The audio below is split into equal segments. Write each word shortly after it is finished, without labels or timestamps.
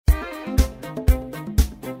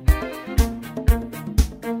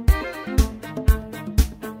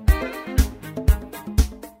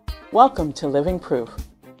Welcome to Living Proof,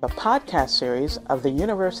 the podcast series of the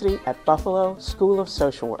University at Buffalo School of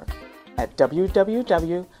Social Work at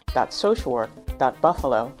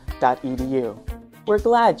www.socialwork.buffalo.edu. We're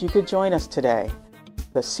glad you could join us today.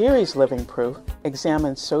 The series Living Proof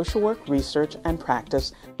examines social work research and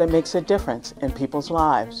practice that makes a difference in people's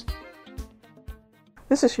lives.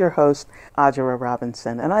 This is your host, Audra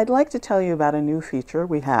Robinson, and I'd like to tell you about a new feature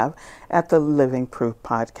we have at the Living Proof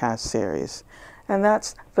podcast series, and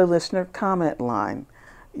that's the listener comment line.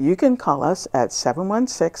 You can call us at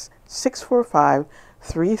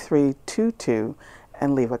 716-645-3322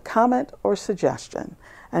 and leave a comment or suggestion.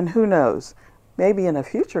 And who knows, maybe in a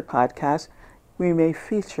future podcast, we may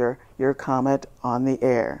feature your comment on the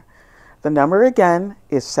air. The number again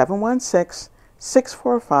is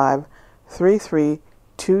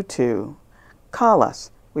 716-645-3322. Call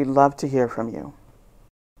us. We'd love to hear from you.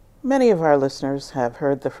 Many of our listeners have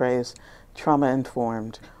heard the phrase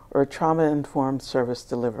trauma-informed or trauma-informed service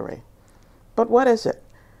delivery. But what is it?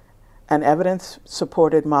 An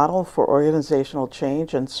evidence-supported model for organizational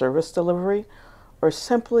change and service delivery, or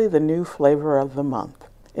simply the new flavor of the month?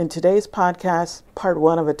 In today's podcast, part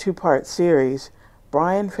one of a two-part series,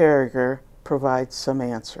 Brian Farragher provides some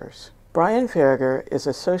answers. Brian Farragher is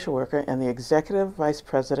a social worker and the Executive Vice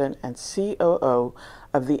President and COO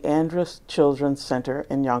of the Andrus Children's Center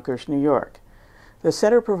in Yonkers, New York. The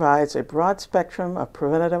center provides a broad spectrum of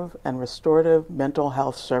preventative and restorative mental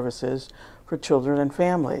health services for children and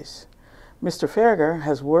families. Mr. Farragher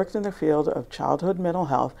has worked in the field of childhood mental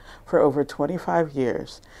health for over 25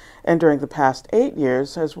 years, and during the past 8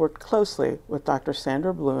 years has worked closely with Dr.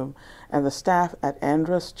 Sandra Bloom and the staff at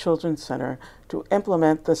Andrus Children's Center to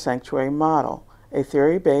implement the Sanctuary Model, a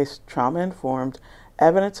theory-based, trauma-informed,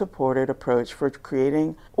 evidence-supported approach for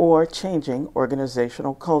creating or changing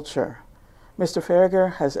organizational culture. Mr.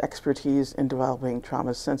 Farragher has expertise in developing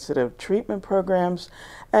trauma-sensitive treatment programs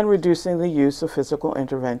and reducing the use of physical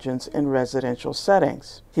interventions in residential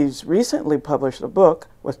settings. He's recently published a book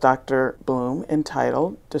with Dr. Bloom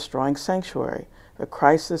entitled Destroying Sanctuary, a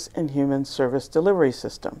Crisis in Human Service Delivery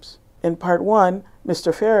Systems. In part one,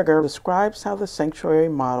 Mr. Farragher describes how the Sanctuary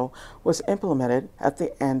model was implemented at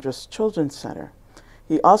the Andrus Children's Center.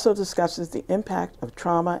 He also discusses the impact of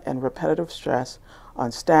trauma and repetitive stress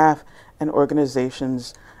on staff and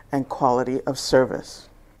organizations and quality of service.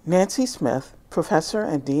 Nancy Smith, professor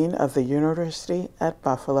and dean of the University at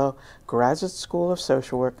Buffalo Graduate School of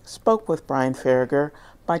Social Work, spoke with Brian Farragher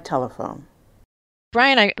by telephone.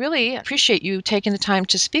 Brian, I really appreciate you taking the time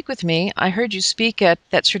to speak with me. I heard you speak at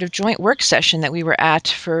that sort of joint work session that we were at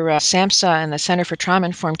for SAMHSA and the Center for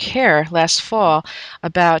Trauma-Informed Care last fall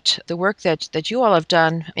about the work that you all have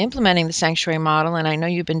done implementing the Sanctuary Model, and I know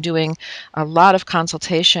you've been doing a lot of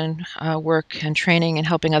consultation work and training and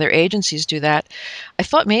helping other agencies do that. I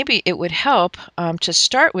thought maybe it would help to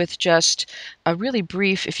start with just a really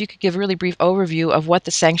brief, if you could give a really brief overview of what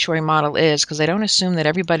the Sanctuary Model is, because I don't assume that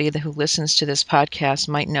everybody who listens to this podcast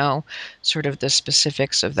might know sort of the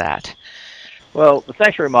specifics of that. Well, the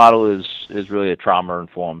Sanctuary Model is really a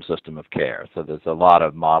trauma-informed system of care. So there's a lot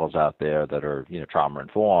of models out there that are,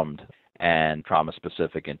 trauma-informed and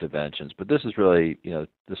trauma-specific interventions. But this is really, the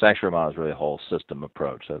Sanctuary Model is really a whole system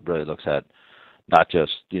approach. So it really looks at not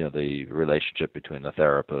just, the relationship between the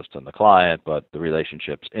therapist and the client, but the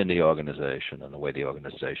relationships in the organization and the way the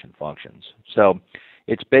organization functions. So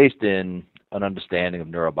it's based in an understanding of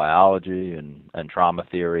neurobiology and trauma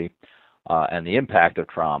theory and the impact of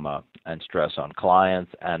trauma and stress on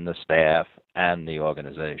clients and the staff and the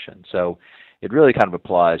organization. So it really kind of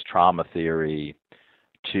applies trauma theory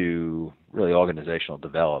to really organizational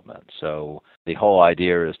development. So the whole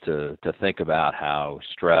idea is to think about how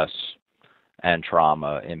stress and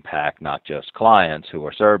trauma impact not just clients who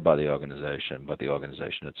are served by the organization, but the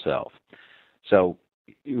organization itself. So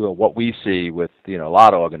what we see with a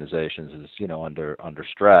lot of organizations is under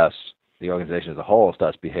stress, the organization as a whole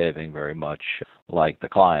starts behaving very much like the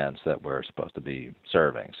clients that we're supposed to be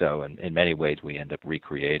serving. So in many ways we end up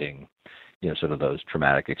recreating sort of those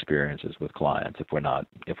traumatic experiences with clients if we're not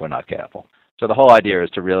careful. So the whole idea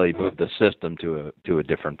is to really move the system to a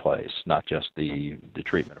different place, not just the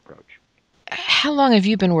treatment approach. How long have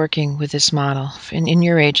you been working with this model in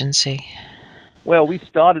your agency? Well, we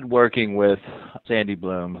started working with Sandy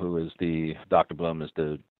Bloom, Dr. Bloom is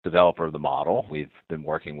the developer of the model. We've been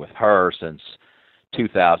working with her since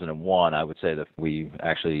 2001. I would say that we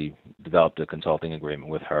actually developed a consulting agreement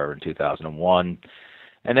with her in 2001.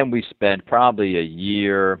 And then we spent probably a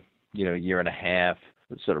year and a half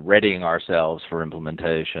sort of readying ourselves for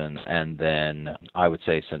implementation. And then I would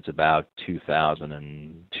say since about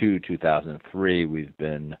 2002, 2003, we've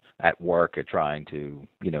been at work at trying to,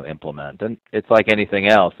 implement. And it's like anything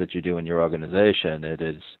else that you do in your organization. It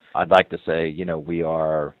is, I'd like to say, we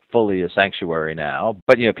are fully a sanctuary now,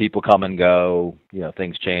 but, people come and go,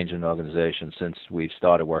 things change in the organization. Since we've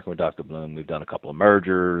started working with Dr. Bloom, we've done a couple of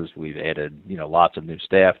mergers, we've added, lots of new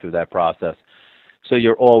staff through that process. So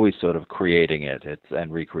you're always sort of creating it,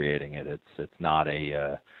 and recreating it. It's not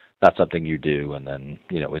not something you do and then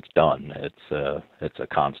it's done. It's a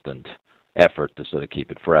constant effort to sort of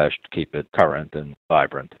keep it fresh, to keep it current and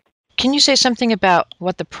vibrant. Can you say something about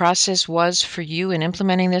what the process was for you in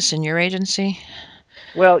implementing this in your agency?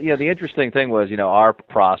 Well, the interesting thing was, our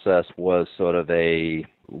process was sort of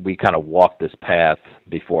we kind of walked this path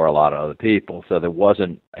before a lot of other people. So there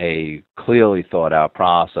wasn't a clearly thought out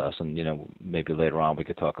process. And, maybe later on we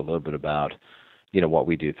could talk a little bit about, what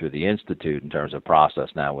we do through the Institute in terms of process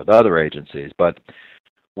now with other agencies. But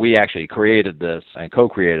we actually created this and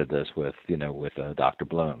co-created this with Dr.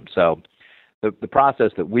 Bloom. So the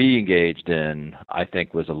process that we engaged in, I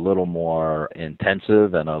think, was a little more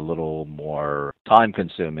intensive and a little more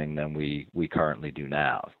time-consuming than we currently do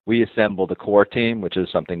now. We assembled a core team, which is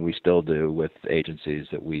something we still do with agencies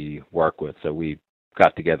that we work with. So we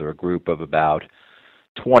got together a group of about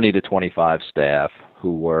 20 to 25 staff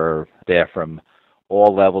who were there from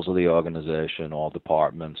all levels of the organization, all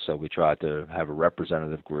departments. So we tried to have a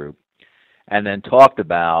representative group, and then talked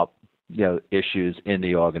about issues in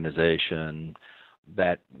the organization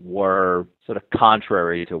that were sort of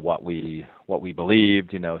contrary to what we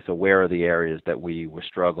believed. So where are the areas that we were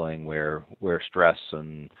struggling, where stress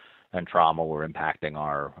and trauma were impacting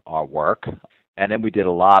our work. And then we did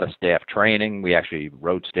a lot of staff training. We actually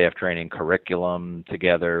wrote staff training curriculum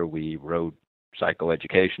together. We wrote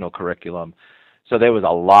psychoeducational curriculum. So there was a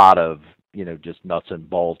lot of just nuts and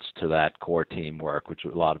bolts to that core team work, which a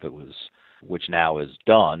lot of it was, which now is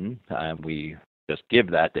done, and we just give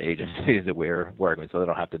that to agencies that we're working with, so they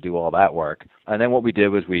don't have to do all that work. And then what we did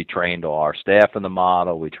was we trained all our staff in the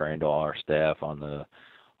model. We trained all our staff on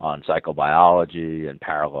psychobiology and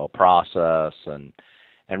parallel process, and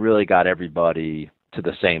really got everybody to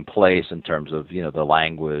the same place in terms of the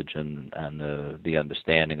language and the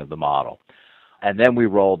understanding of the model. And then we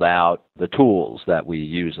rolled out the tools that we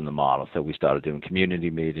use in the model. So we started doing community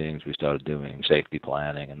meetings, we started doing safety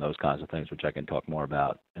planning and those kinds of things, which I can talk more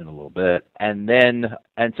about in a little bit. And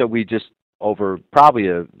so we just, over probably,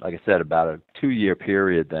 like I said, about a 2-year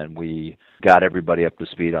period, then we got everybody up to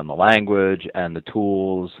speed on the language and the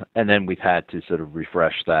tools, and then we've had to sort of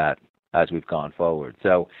refresh that as we've gone forward.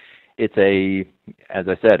 So it's as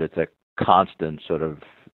I said, it's a constant sort of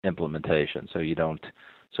implementation. So you don't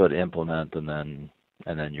sort of implement and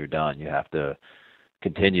then you're done. You have to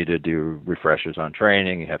continue to do refreshers on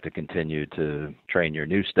training. You have to continue to train your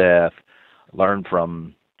new staff, learn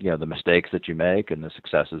from the mistakes that you make and the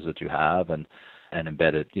successes that you have, and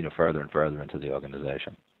embed it further and further into the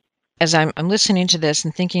organization. As I'm listening to this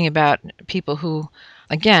and thinking about people who,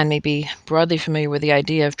 again, may be broadly familiar with the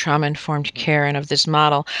idea of trauma-informed care and of this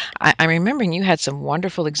model, I'm remembering you had some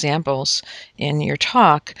wonderful examples in your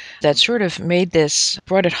talk that sort of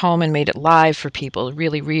brought it home and made it live for people,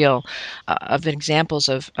 really real, of examples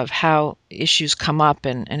of how issues come up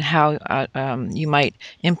and how you might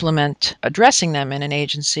implement addressing them in an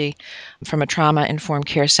agency from a trauma-informed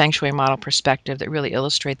care sanctuary model perspective that really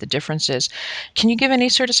illustrate the differences. Can you give any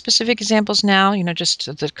sort of specific examples now, just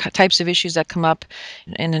the types of issues that come up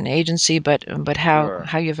in an agency, but Sure.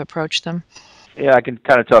 how you've approached them? Yeah, I can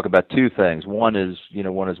kind of talk about two things. One is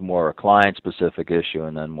more a client-specific issue,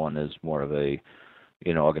 and then one is more of a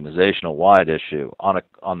organizational-wide issue.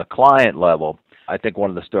 On the client level, I think one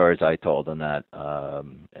of the stories I told in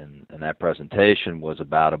that presentation was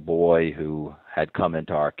about a boy who had come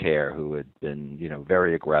into our care who had been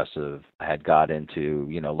very aggressive, had got into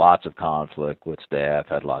lots of conflict with staff,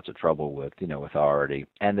 had lots of trouble with authority.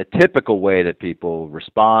 And the typical way that people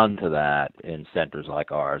respond to that in centers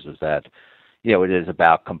like ours is that it is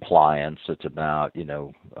about compliance. It's about,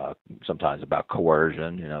 sometimes about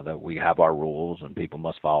coercion, that we have our rules and people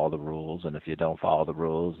must follow the rules. And if you don't follow the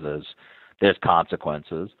rules, there's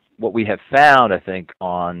consequences. What we have found, I think,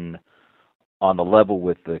 on the level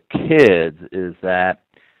with the kids is that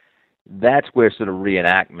that's where sort of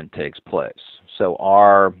reenactment takes place. So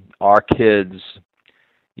our kids,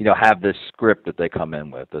 have this script that they come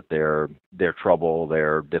in with, that they're trouble,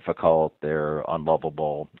 they're difficult, they're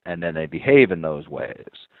unlovable, and then they behave in those ways.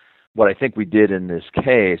 What I think we did in this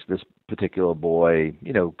case, this particular boy,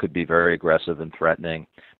 could be very aggressive and threatening.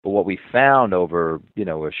 But what we found over,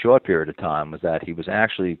 a short period of time was that he was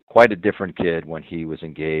actually quite a different kid when he was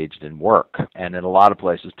engaged in work. And in a lot of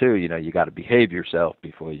places too, you got to behave yourself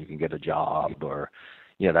before you can get a job, or,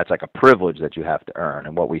 that's like a privilege that you have to earn.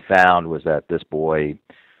 And what we found was that this boy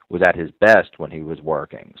was at his best when he was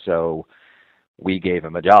working. So we gave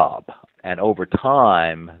him a job. And over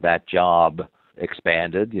time, that job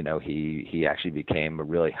expanded. He actually became a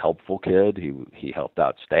really helpful kid. He helped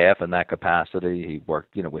out staff in that capacity. He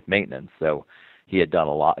worked, with maintenance. So he did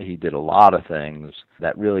a lot of things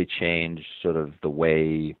that really changed sort of the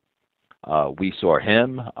way we saw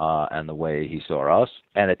him and the way he saw us.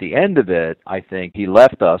 And at the end of it, I think he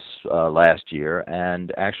left us last year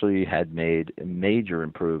and actually had made major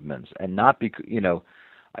improvements. And not because,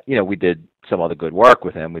 we did some other good work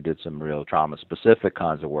with him. We did some real trauma-specific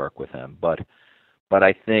kinds of work with him. But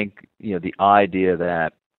I think, the idea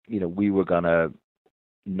that, we were going to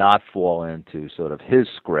not fall into sort of his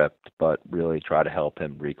script, but really try to help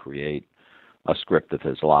him recreate a script of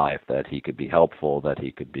his life, that he could be helpful, that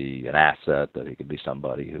he could be an asset, that he could be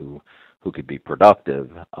somebody who could be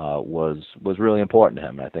productive, was really important to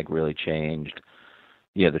him. And I think really changed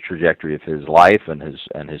the trajectory of his life and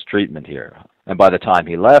his treatment here. And by the time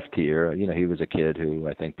he left here, he was a kid who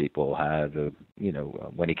I think people had,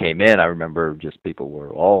 when he came in, I remember just people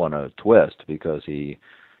were all in a twist because he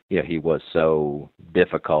was so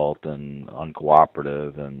difficult and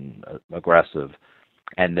uncooperative and aggressive.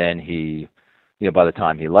 And then by the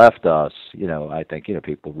time he left us, I think,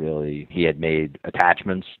 people really, he had made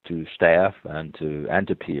attachments to staff and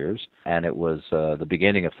to peers, and it was the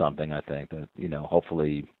beginning of something, I think, that,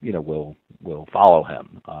 hopefully, will follow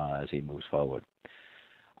him as he moves forward.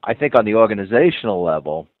 I think on the organizational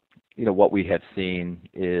level, what we have seen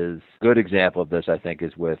is a good example of this, I think,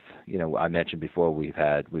 is with, I mentioned before we've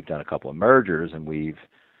done a couple of mergers, and we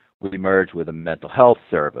merged with a mental health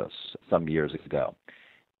service some years ago.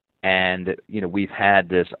 And, we've had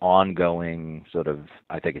this ongoing sort of,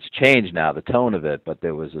 I think it's changed now, the tone of it, but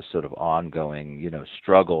there was a sort of ongoing,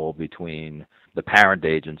 struggle between the parent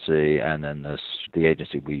agency and then the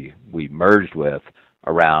agency we merged with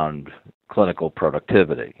around clinical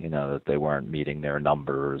productivity, that they weren't meeting their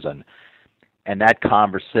numbers. And that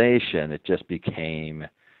conversation, it just became,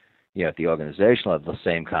 at the organizational level, the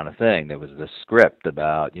same kind of thing. There was this script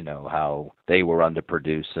about, how they were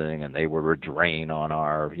underproducing and they were a drain on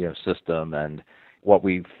our, system. And what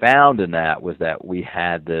we found in that was that we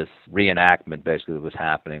had this reenactment basically that was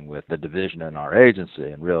happening with the division in our agency,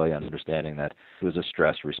 and really understanding that it was a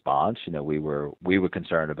stress response. We were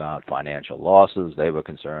concerned about financial losses. They were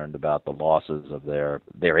concerned about the losses of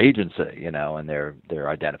their agency, and their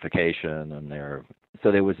identification and their.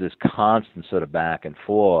 So there was this constant sort of back and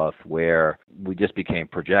forth where we just became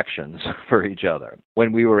projections for each other.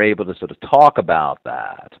 When we were able to sort of talk about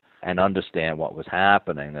that and understand what was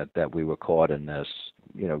happening, that we were caught in this,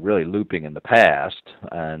 really looping in the past,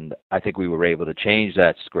 and I think we were able to change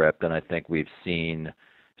that script, and I think we've seen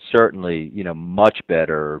certainly, much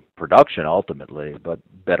better production ultimately, but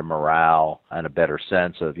better morale and a better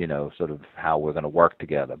sense of, sort of how we're going to work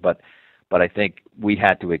together. But I think we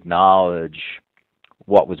had to acknowledge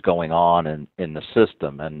what was going on in the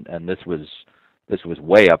system, and this was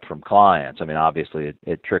way up from clients. I mean, obviously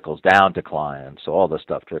it trickles down to clients, so all this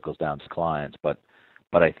stuff trickles down to clients, but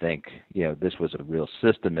I think, this was a real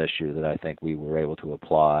system issue that I think we were able to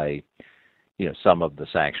apply, some of the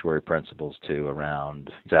sanctuary principles to around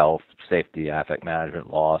self, safety, affect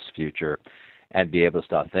management, loss, future, and be able to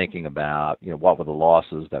start thinking about, what were the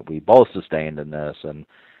losses that we both sustained in this, and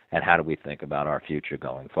how do we think about our future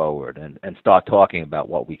going forward, and start talking about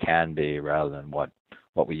what we can be rather than what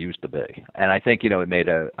we used to be. And I think, it made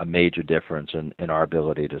a major difference in our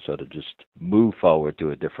ability to sort of just move forward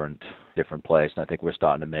to a different place. And I think we're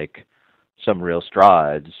starting to make some real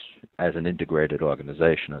strides as an integrated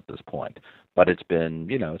organization at this point. But it's been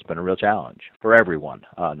a real challenge for everyone,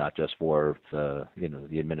 not just for the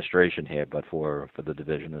administration here, but for the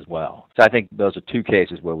division as well. So I think those are two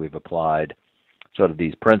cases where we've applied sort of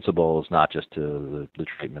these principles, not just to the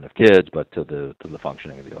treatment of kids, but to the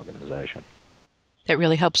functioning of the organization. That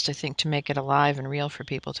really helps, I think, to make it alive and real for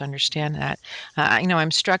people to understand that.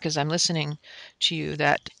 I'm struck as I'm listening to you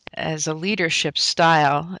that as a leadership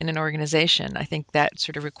style in an organization, I think that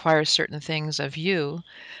sort of requires certain things of you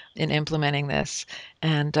in implementing this.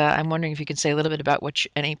 And I'm wondering if you could say a little bit about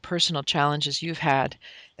any personal challenges you've had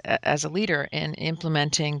as a leader in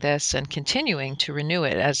implementing this and continuing to renew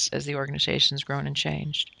it as the organization's grown and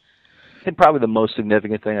changed. I think probably the most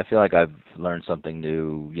significant thing, I feel like I've learned something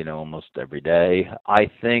new, almost every day. I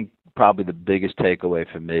think probably the biggest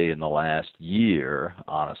takeaway for me in the last year,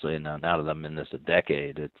 honestly, and now that I'm in this a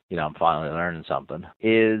decade, I'm finally learning something,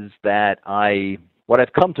 is that what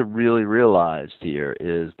I've come to really realize here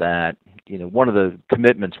is that, one of the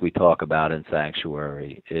commitments we talk about in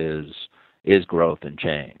Sanctuary is growth and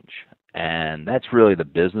change. And that's really the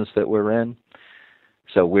business that we're in.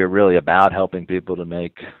 So we're really about helping people to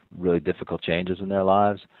make really difficult changes in their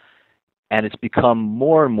lives. And it's become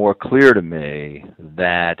more and more clear to me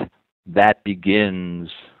that that begins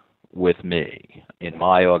with me. In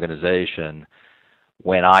my organization,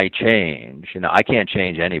 when I change, I can't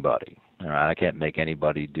change anybody. All right? I can't make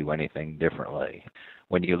anybody do anything differently.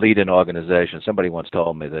 When you lead an organization, somebody once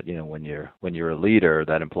told me that, when you're a leader,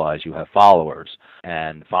 that implies you have followers,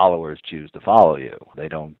 and followers choose to follow you. They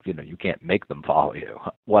don't, you can't make them follow you.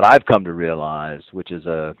 What I've come to realize, which is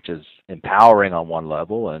empowering on one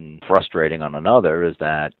level and frustrating on another, is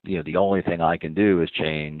that, the only thing I can do is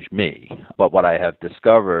change me. But what I have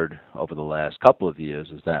discovered over the last couple of years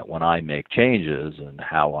is that when I make changes in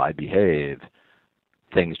how I behave,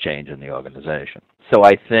 things change in the organization. So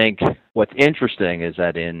I think what's interesting is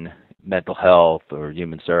that in mental health or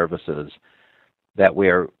human services, that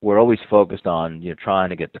we're always focused on trying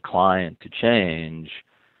to get the client to change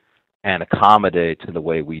and accommodate to the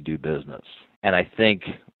way we do business. And I think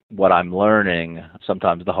what I'm learning,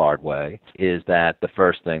 sometimes the hard way, is that the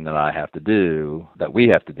first thing that we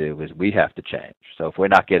have to do is we have to change. So if we're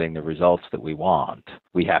not getting the results that we want,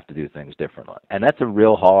 we have to do things differently. And that's a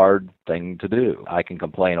real hard thing to do. I can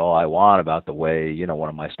complain all I want about the way, one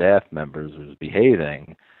of my staff members is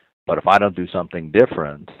behaving, but if I don't do something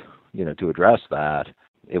different, to address that,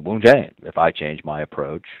 it won't change. If I change my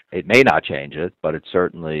approach, it may not change it, but I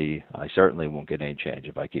certainly won't get any change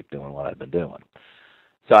if I keep doing what I've been doing.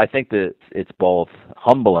 So I think that it's both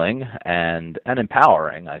humbling and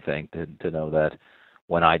empowering, I think, to know that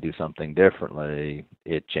when I do something differently,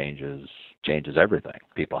 it changes everything.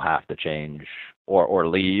 People have to change or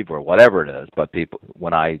leave or whatever it is, but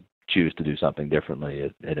when I choose to do something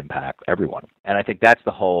differently, it impacts everyone. And I think that's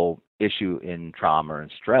the whole issue in trauma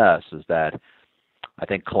and stress, is that I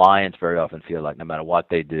think clients very often feel like no matter what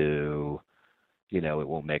they do, it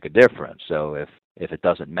won't make a difference. So if it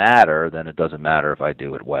doesn't matter, then it doesn't matter if I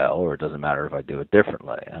do it well, or it doesn't matter if I do it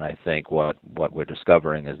differently. And I think what we're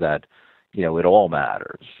discovering is that, it all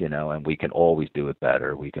matters, and we can always do it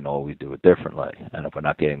better. We can always do it differently. And if we're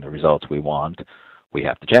not getting the results we want, we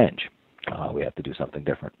have to change. We have to do something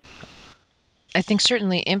different. I think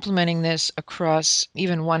certainly implementing this across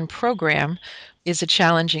even one program is a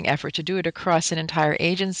challenging effort. To do it across an entire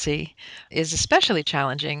agency is especially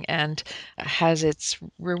challenging and has its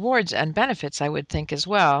rewards and benefits, I would think, as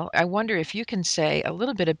well. I wonder if you can say a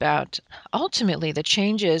little bit about ultimately the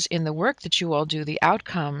changes in the work that you all do, the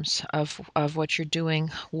outcomes of what you're doing,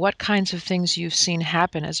 what kinds of things you've seen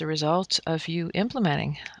happen as a result of you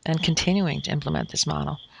implementing and continuing to implement this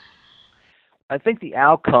model. I think the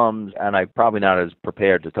outcomes, and I'm probably not as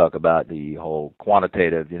prepared to talk about the whole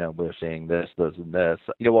quantitative, we're seeing this, and this.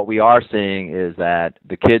 What we are seeing is that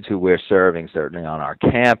the kids who we're serving, certainly on our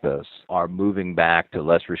campus, are moving back to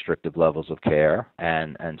less restrictive levels of care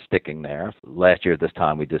and sticking there. Last year at this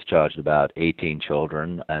time, we discharged about 18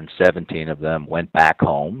 children, and 17 of them went back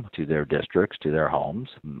home to their districts, to their homes.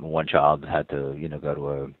 One child had to, go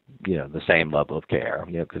to the same level of care,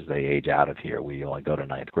 because they age out of here. We only go to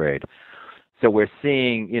ninth grade. So we're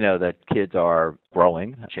seeing, that kids are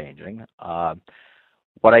growing, changing.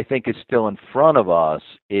 What I think is still in front of us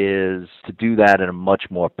is to do that in a much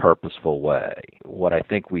more purposeful way. What I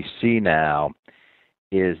think we see now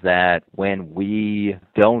is that when we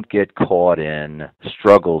don't get caught in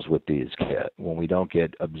struggles with these kids, when we don't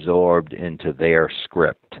get absorbed into their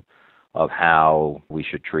script of how we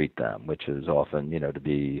should treat them, which is often, to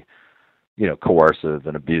be, coercive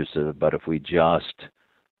and abusive, but if we just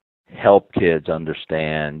help kids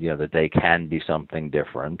understand, that they can be something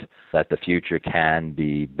different, that the future can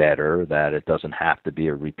be better, that it doesn't have to be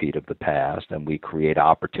a repeat of the past, and we create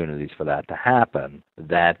opportunities for that to happen,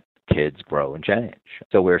 that kids grow and change.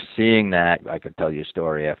 So we're seeing that. I could tell you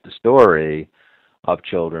story after story of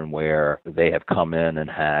children where they have come in and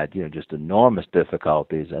had, just enormous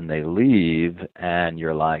difficulties, and they leave, and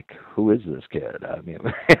you're like, who is this kid? I mean,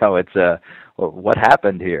 it's what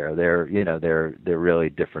happened here? They're really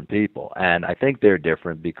different people, and I think they're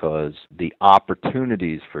different because the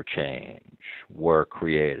opportunities for change were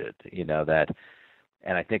created.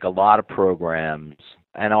 And I think a lot of programs,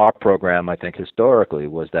 and our program, I think historically,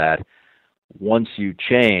 was that once you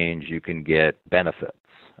change, you can get benefits,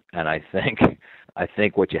 and I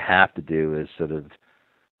think what you have to do is sort of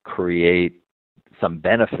create some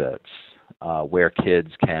benefits where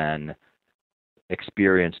kids can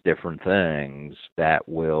experience different things that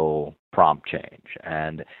will prompt change.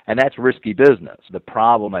 And that's risky business. The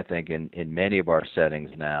problem, I think, in many of our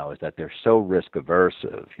settings now is that they're so risk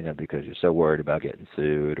aversive, because you're so worried about getting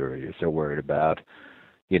sued, or you're so worried about,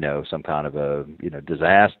 some kind of a,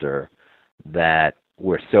 disaster, that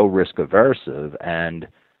we're so risk aversive, and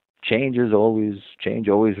change always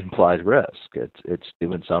implies risk. It's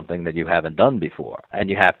doing something that you haven't done before, and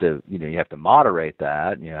you have to moderate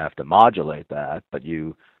that, and you have to modulate that, but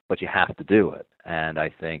you have to do it. And I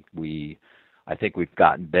think we've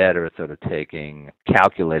gotten better at sort of taking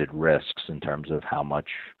calculated risks in terms of how much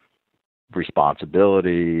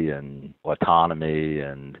responsibility and autonomy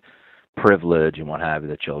and privilege and what have you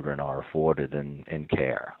that children are afforded in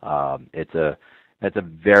care. It's a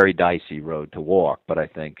very dicey road to walk, but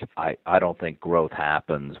I don't think growth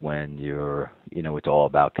happens when it's all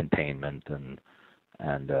about containment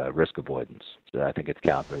and risk avoidance. So I think it's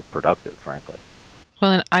counterproductive, frankly.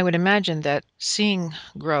 Well, and I would imagine that seeing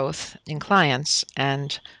growth in clients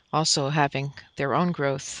and also having their own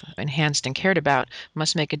growth enhanced and cared about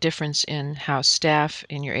must make a difference in how staff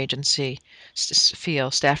in your agency feel,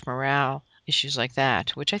 staff morale, issues like that,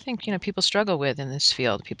 which I think, people struggle with in this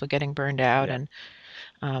field, people getting burned out and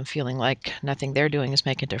feeling like nothing they're doing is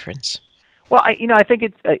making a difference. Well, I think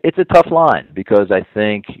it's a tough line, because I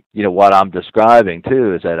think, what I'm describing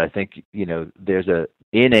too is that I think, there's a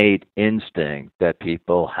innate instinct that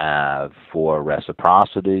people have for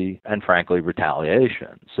reciprocity and, frankly,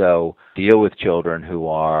 retaliation. So deal with children who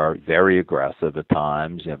are very aggressive at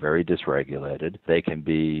times, very dysregulated. They can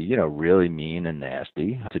be, really mean and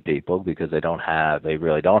nasty to people because they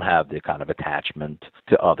really don't have the kind of attachment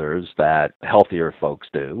to others that healthier folks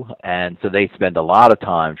do. And so they spend a lot of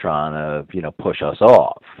time trying to, push us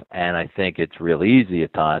off. And I think it's real easy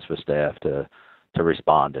at times for staff to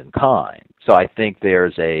respond in kind. So I think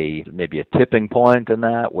there's maybe a tipping point in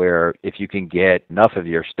that, where if you can get enough of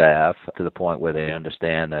your staff to the point where they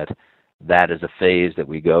understand that is a phase that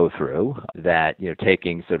we go through, that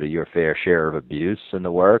taking sort of your fair share of abuse in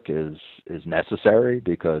the work is necessary,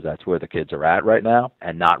 because that's where the kids are at right now,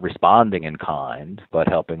 and not responding in kind but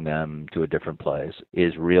helping them to a different place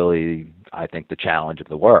is really, I think, the challenge of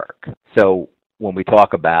the work. So when we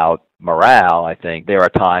talk about morale, I think there are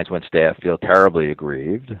times when staff feel terribly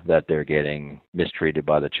aggrieved that they're getting mistreated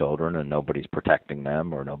by the children and nobody's protecting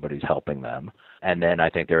them or nobody's helping them. And then I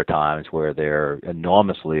think there are times where they're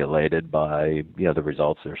enormously elated by, the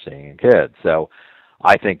results they're seeing in kids. So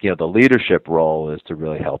I think, the leadership role is to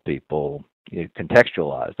really help people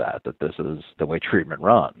contextualize that this is the way treatment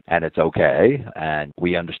runs, and it's okay, and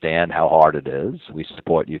we understand how hard it is. We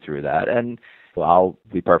support you through that. And well, I'll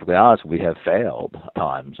be perfectly honest, we have failed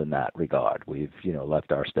times in that regard. We've,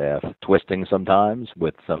 left our staff twisting sometimes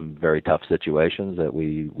with some very tough situations that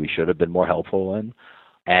we should have been more helpful in.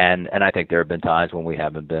 And I think there have been times when we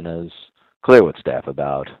haven't been as clear with staff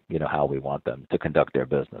about, how we want them to conduct their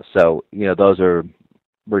business. So, those are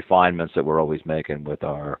refinements that we're always making with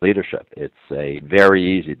our leadership. It's a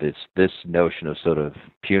very easy, this notion of sort of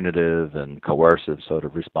punitive and coercive sort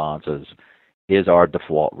of responses is our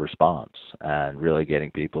default response, and really getting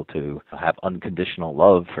people to have unconditional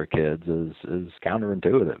love for kids is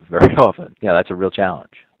counterintuitive very often. That's a real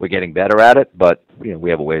challenge. We're getting better at it, but we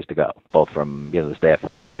have a ways to go, both from the staff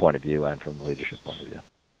point of view and from the leadership point of view.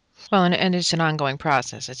 Well, and it's an ongoing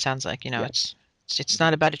process. It sounds like it's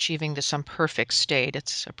not about achieving some perfect state.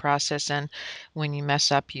 It's a process, and when you mess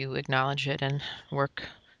up, you acknowledge it and work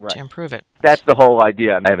to improve it. That's the whole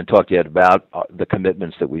idea. I haven't talked yet about the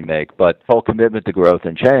commitments that we make, but the whole commitment to growth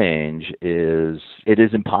and change is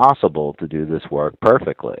impossible to do this work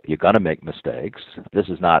perfectly. You're going to make mistakes. This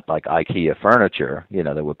is not like IKEA furniture,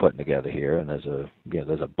 that we're putting together here, and there's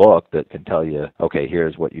a book that can tell you, okay,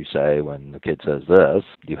 here's what you say when the kid says this.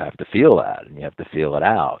 You have to feel that, and you have to feel it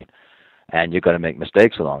out. And you're going to make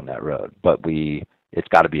mistakes along that road, but it's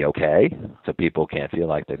got to be okay, so people can't feel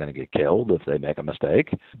like they're going to get killed if they make a mistake,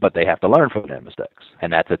 but they have to learn from their mistakes.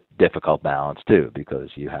 And that's a difficult balance, too, because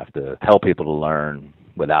you have to help people to learn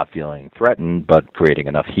without feeling threatened, but creating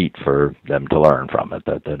enough heat for them to learn from it,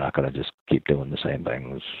 that they're not going to just keep doing the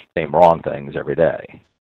same wrong things every day.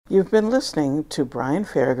 You've been listening to Brian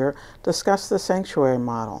Farragher discuss the sanctuary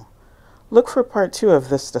model. Look for part 2 of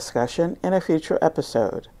this discussion in a future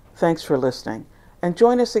episode. Thanks for listening, and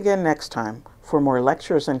join us again next time for more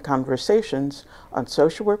lectures and conversations on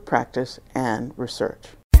social work practice and research.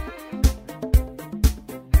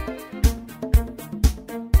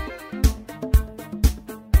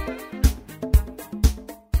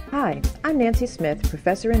 Hi, I'm Nancy Smith,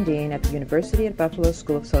 Professor and Dean at the University at Buffalo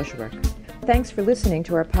School of Social Work. Thanks for listening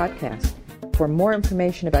to our podcast. For more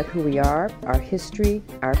information about who we are, our history,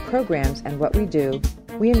 our programs, and what we do,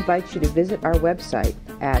 we invite you to visit our website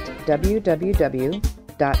at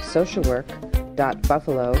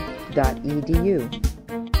www.socialwork.buffalo.edu.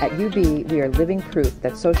 At UB, we are living proof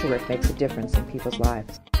that social work makes a difference in people's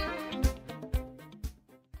lives.